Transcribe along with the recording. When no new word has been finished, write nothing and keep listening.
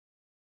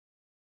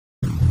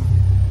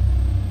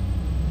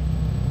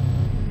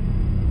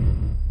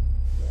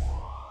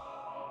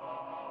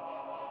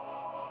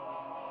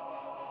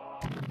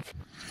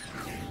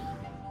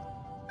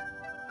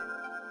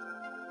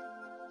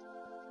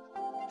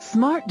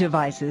Smart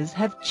devices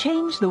have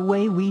changed the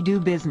way we do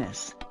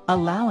business,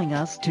 allowing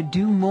us to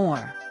do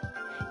more.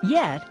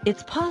 Yet,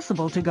 it's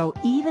possible to go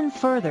even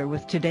further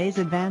with today's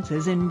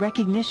advances in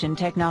recognition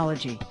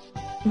technology.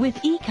 With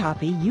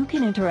eCopy, you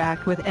can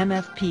interact with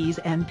MFPs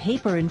and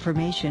paper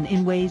information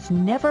in ways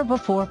never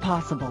before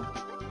possible.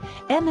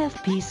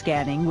 MFP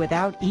scanning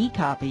without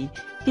eCopy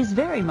is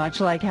very much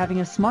like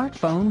having a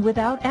smartphone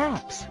without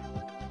apps.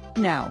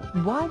 Now,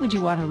 why would you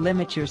want to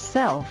limit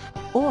yourself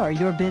or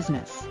your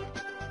business?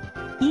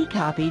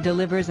 eCopy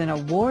delivers an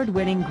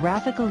award-winning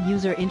graphical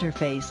user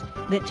interface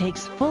that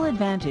takes full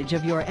advantage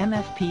of your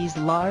MFP's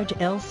large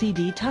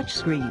LCD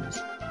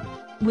touchscreens.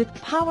 With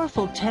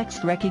powerful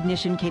text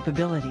recognition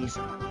capabilities,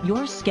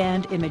 your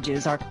scanned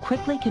images are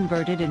quickly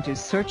converted into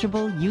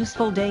searchable,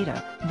 useful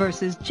data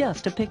versus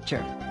just a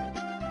picture.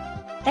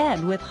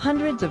 And with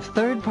hundreds of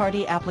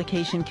third-party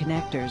application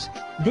connectors,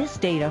 this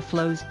data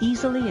flows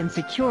easily and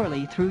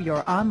securely through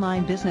your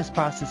online business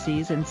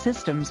processes and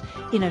systems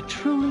in a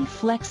truly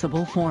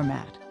flexible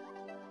format.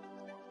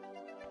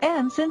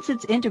 And since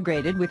it's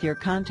integrated with your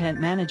content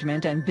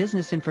management and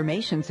business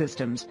information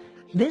systems,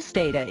 this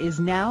data is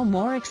now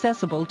more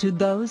accessible to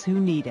those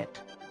who need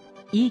it.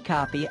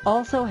 eCopy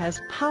also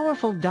has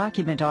powerful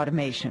document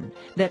automation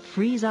that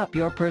frees up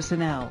your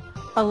personnel,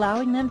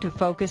 allowing them to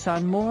focus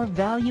on more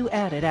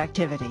value-added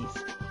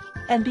activities.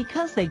 And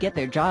because they get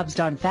their jobs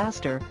done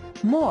faster,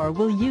 more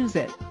will use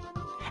it.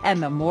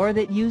 And the more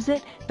that use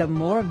it, the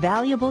more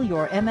valuable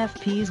your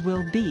MFPs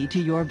will be to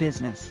your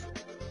business.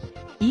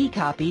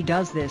 eCopy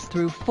does this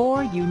through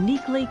 4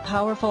 uniquely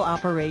powerful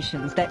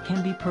operations that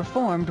can be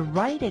performed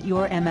right at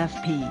your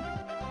MFP.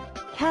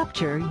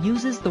 Capture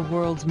uses the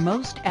world's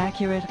most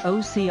accurate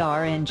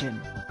OCR engine.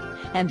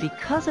 And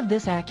because of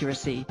this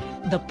accuracy,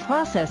 the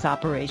process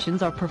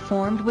operations are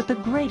performed with the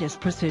greatest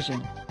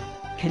precision.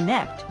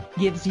 Connect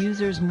gives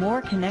users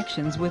more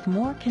connections with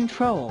more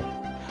control,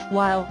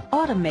 while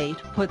Automate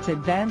puts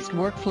advanced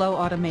workflow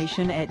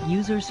automation at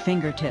users'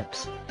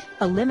 fingertips,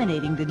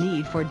 eliminating the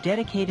need for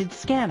dedicated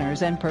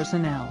scanners and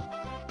personnel.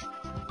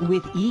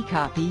 With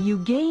eCopy, you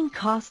gain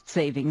cost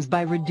savings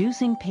by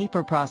reducing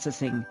paper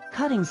processing,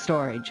 cutting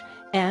storage,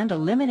 and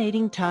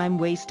eliminating time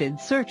wasted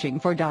searching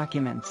for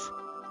documents.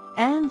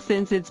 And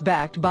since it's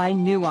backed by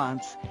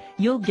Nuance,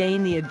 you'll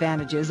gain the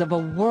advantages of a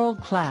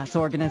world-class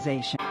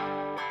organization.